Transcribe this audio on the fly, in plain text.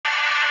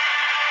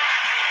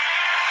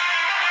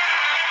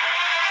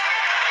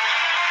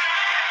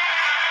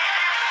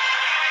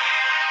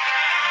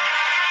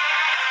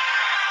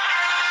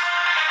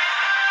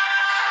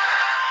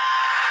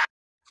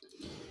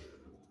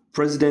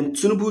President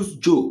Tinubu's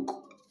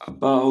joke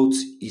about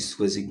his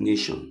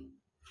resignation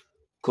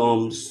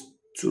comes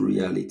to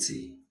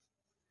reality.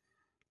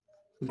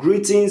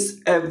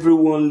 Greetings,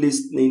 everyone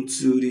listening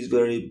to this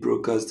very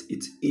broadcast.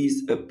 It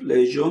is a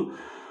pleasure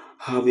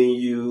having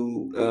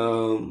you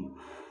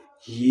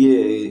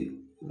here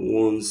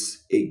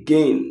once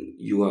again.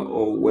 You are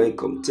all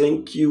welcome.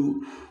 Thank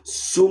you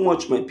so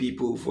much, my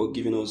people, for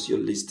giving us your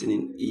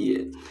listening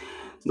ear.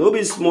 No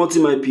be small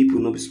thing, my people,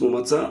 no be small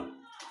matter.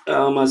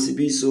 As e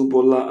be so,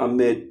 Bola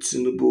Ahmed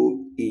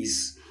Tinubu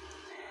is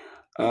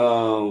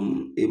a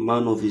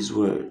man of his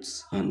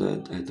words, and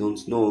I don't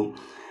know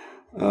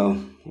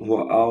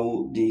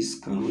how this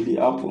can really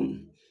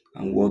happen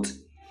and what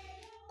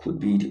could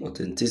be the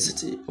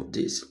authenticity of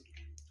this.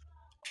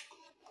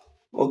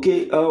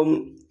 Okay,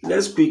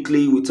 let's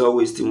quickly, without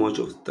wasting much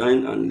of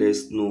time, and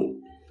let's know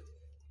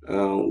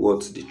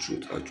what the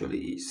truth actually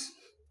is.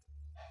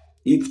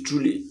 If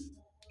truly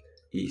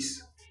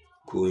is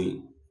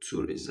going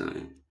to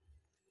resign,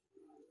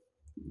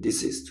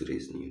 this is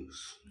today's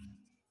news.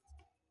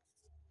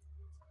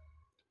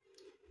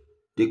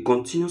 The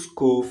continuous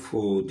call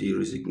for the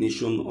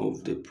resignation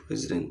of the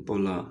President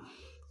Bola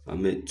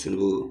Ahmed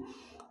Tinubu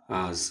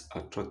has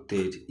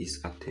attracted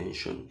his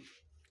attention.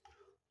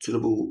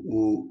 Tinubu,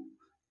 who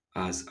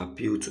has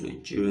appealed to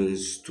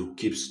Nigerians to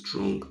keep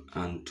strong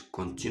and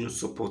continue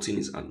supporting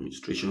his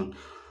administration,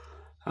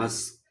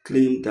 has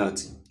claimed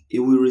that he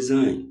will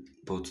resign,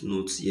 but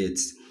not yet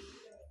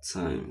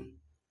time.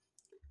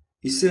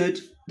 He said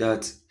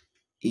that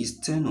his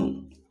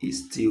tenure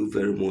is still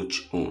very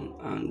much on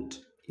and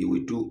he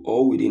will do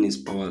all within his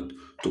power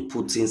to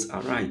put things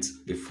aright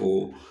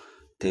before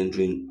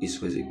tendering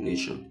his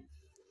resignation.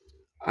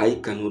 I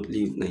cannot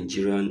leave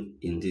Nigeria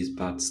in this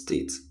bad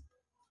state.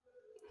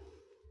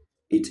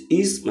 It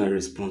is my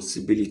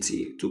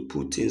responsibility to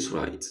put things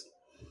right.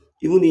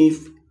 Even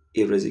if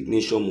a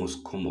resignation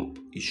must come up,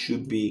 it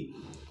should be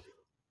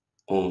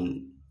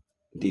on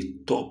the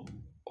top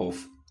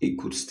of a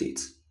good state.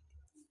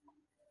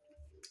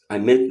 I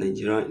met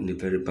Nigeria in a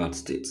very bad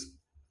state.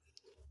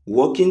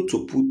 Working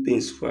to put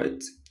things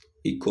right,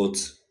 it got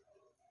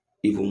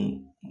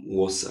even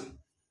worse.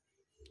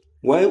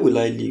 Why will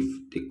I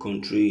leave the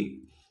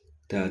country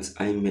that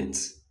I met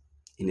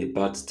in a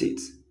bad state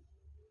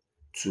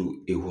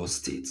to a worse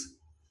state?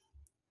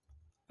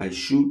 I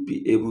should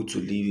be able to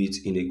leave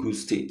it in a good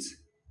state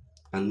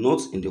and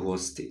not in the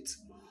worst state.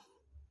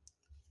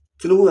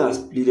 Tinubu has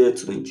pleaded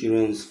to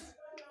Nigerians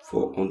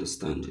for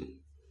understanding,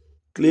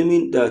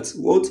 claiming that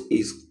what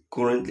is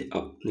currently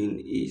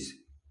happening is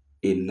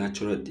a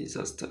natural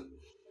disaster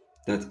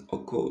that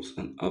occurs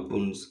and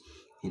happens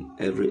in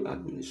every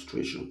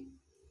administration.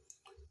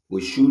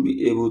 We should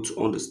be able to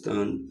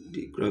understand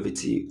the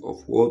gravity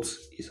of what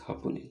is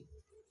happening.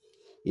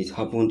 It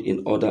happened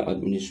in other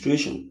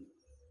administration.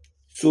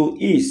 So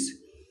is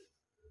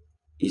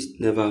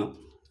never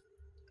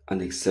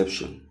an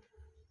exception.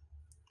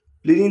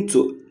 Leading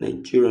to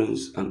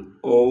Nigerians and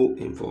all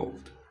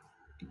involved,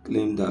 he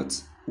claimed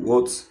that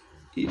what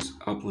is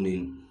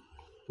happening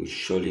will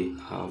surely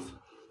have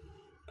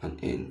an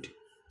end.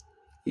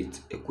 It's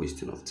a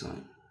question of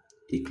time,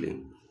 he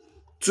claimed.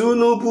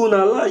 Tinubu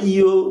na lie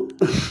yo.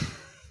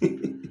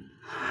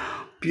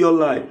 Pure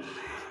lie.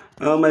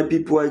 My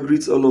people, I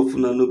greet all of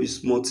una. No be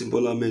small thing.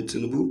 Bola Ahmed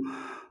Tinubu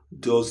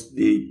just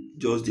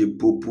the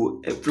popo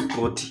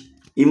everybody.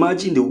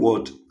 Imagine the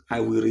word,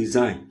 I will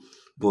resign,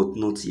 but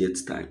not yet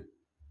time.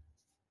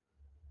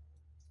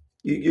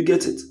 You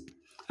get it?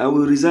 I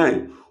will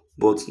resign,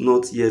 but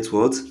not yet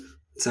what?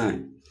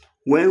 Time.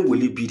 When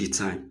will it be the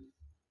time?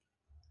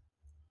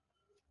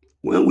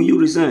 When will you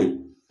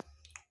resign?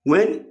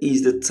 When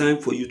is the time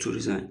for you to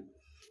resign?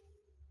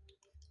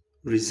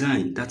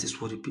 Resign, that is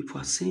what the people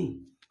are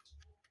saying.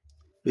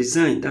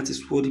 Resign, that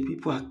is what the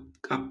people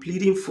are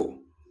pleading for.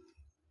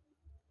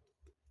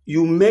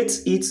 You met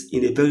it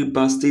in a very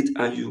bad state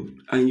and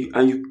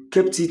you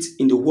kept it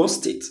in the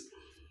worst state.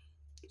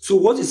 So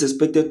what is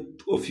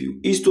expected of you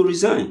is to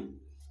resign,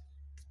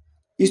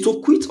 is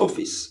to quit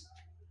office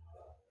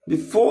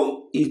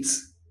before it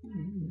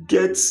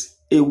gets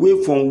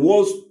away from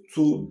words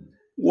to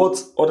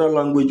what other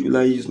language will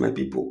I use, my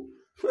people?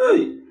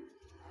 Hey.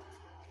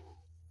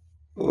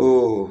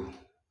 Oh.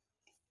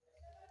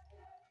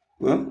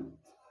 Well,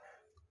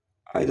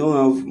 I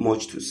don't have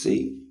much to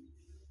say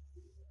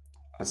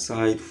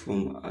aside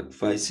from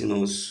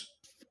advising us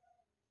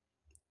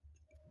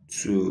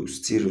to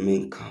still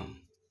remain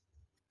calm,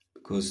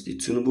 because the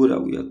Tinubu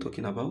that we are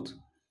talking about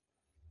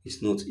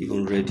is not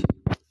even ready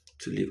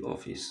to leave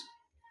office.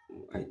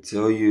 I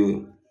tell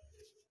you,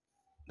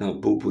 now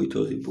Bobo, it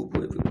does a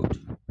Bobo everybody.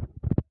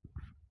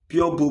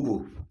 Pure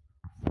Bobo.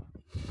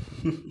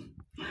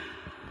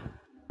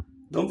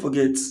 Don't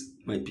forget,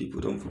 my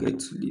people, don't forget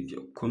to leave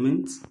your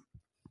comments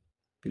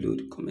below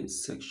the comment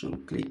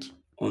section. Click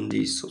on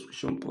the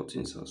subscription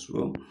buttons as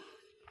well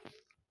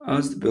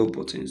as the bell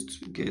buttons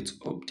to get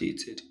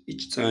updated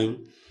each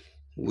time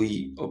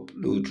we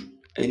upload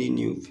any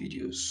new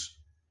videos.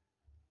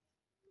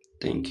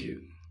 Thank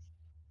you.